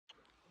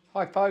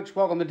Hi folks,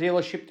 welcome to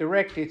Dealership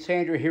Direct. It's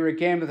Andrew here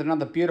again with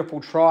another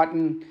beautiful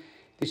Triton.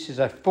 This is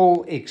a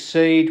full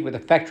Exceed with a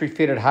factory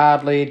fitted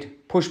hard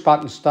lid, push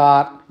button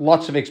start,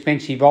 lots of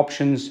expensive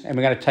options, and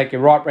we're going to take you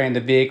right around the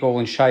vehicle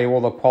and show you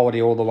all the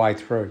quality all the way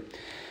through.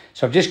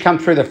 So I've just come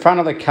through the front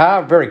of the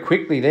car very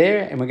quickly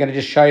there, and we're going to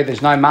just show you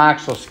there's no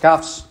marks or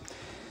scuffs.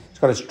 It's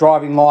got its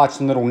driving lights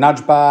and little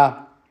nudge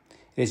bar.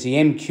 It is the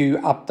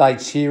MQ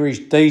Update Series,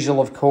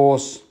 diesel of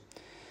course.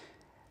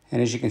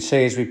 And as you can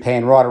see, as we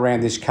pan right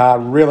around this car,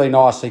 really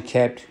nicely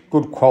kept,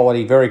 good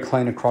quality, very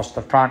clean across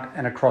the front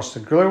and across the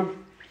grille.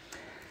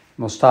 And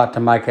we'll start to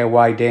make our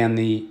way down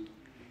the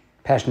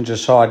passenger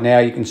side now.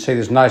 You can see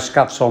there's no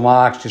scuffs or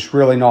marks, just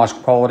really nice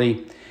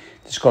quality.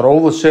 It's got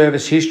all the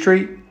service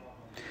history.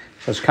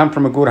 So it's come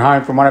from a good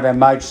home from one of our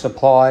major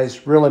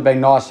suppliers, really been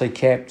nicely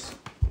kept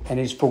and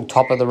is full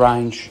top of the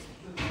range.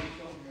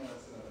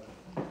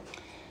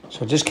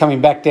 So just coming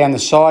back down the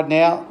side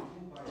now.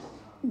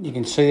 You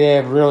can see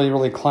there,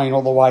 really clean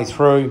all the way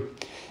through.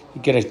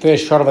 You get a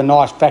first shot of a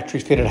nice factory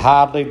fitted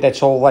hard lid.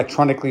 That's all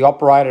electronically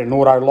operated and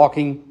auto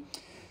locking.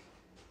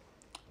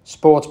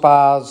 Sports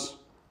bars,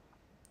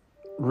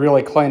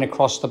 really clean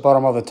across the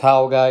bottom of the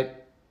tailgate.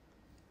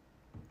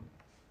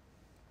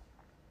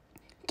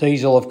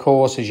 Diesel, of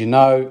course, as you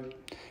know.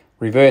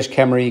 Reverse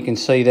camera you can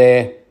see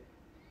there.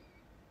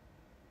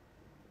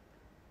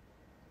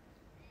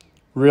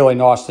 Really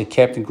nicely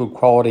kept and good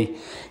quality.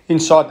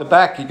 Inside the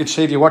back, you can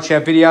see if you watch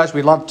our videos,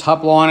 we love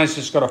tub liners.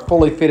 It's got a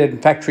fully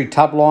fitted factory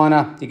tub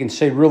liner. You can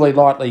see really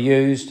lightly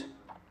used.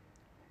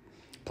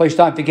 Please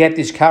don't forget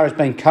this car has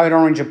been Code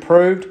Orange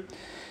approved.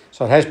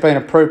 So it has been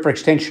approved for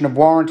extension of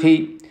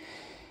warranty.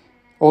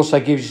 Also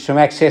gives you some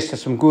access to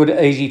some good,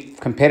 easy,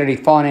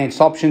 competitive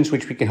finance options,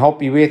 which we can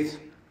help you with.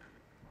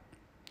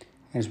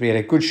 As we had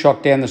a good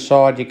shot down the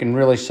side, you can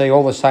really see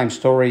all the same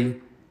story.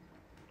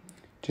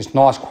 Just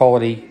nice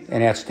quality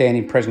and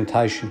outstanding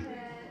presentation.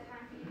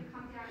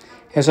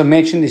 As I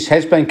mentioned, this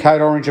has been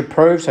Code Orange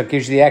approved, so it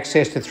gives you the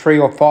access to 3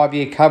 or 5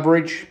 year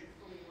coverage.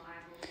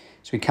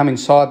 As we come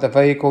inside the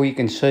vehicle, you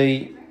can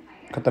see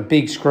got the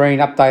big screen,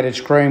 updated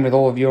screen with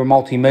all of your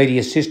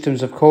multimedia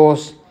systems, of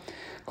course.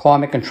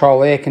 Climate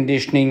control, air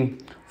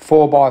conditioning,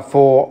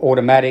 4x4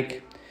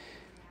 automatic.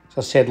 As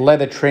I said,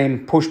 leather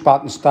trim, push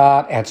button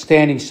start,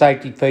 outstanding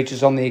safety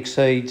features on the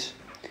Exceeds.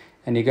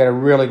 And you get a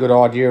really good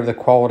idea of the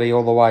quality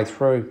all the way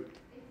through.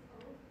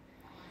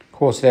 Of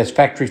course, it has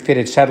factory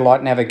fitted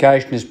satellite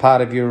navigation as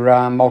part of your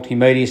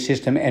multimedia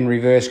system and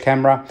reverse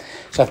camera.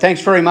 So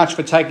thanks very much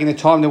for taking the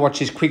time to watch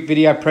this quick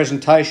video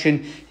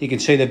presentation. You can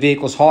see the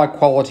vehicle's high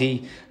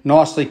quality,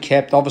 nicely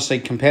kept, obviously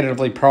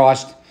competitively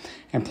priced.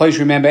 And please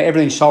remember,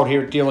 everything sold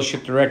here at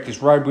Dealership Direct is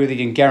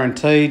roadworthy and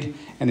guaranteed,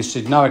 and this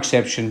is no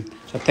exception.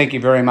 So thank you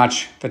very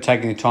much for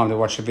taking the time to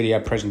watch the video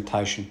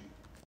presentation.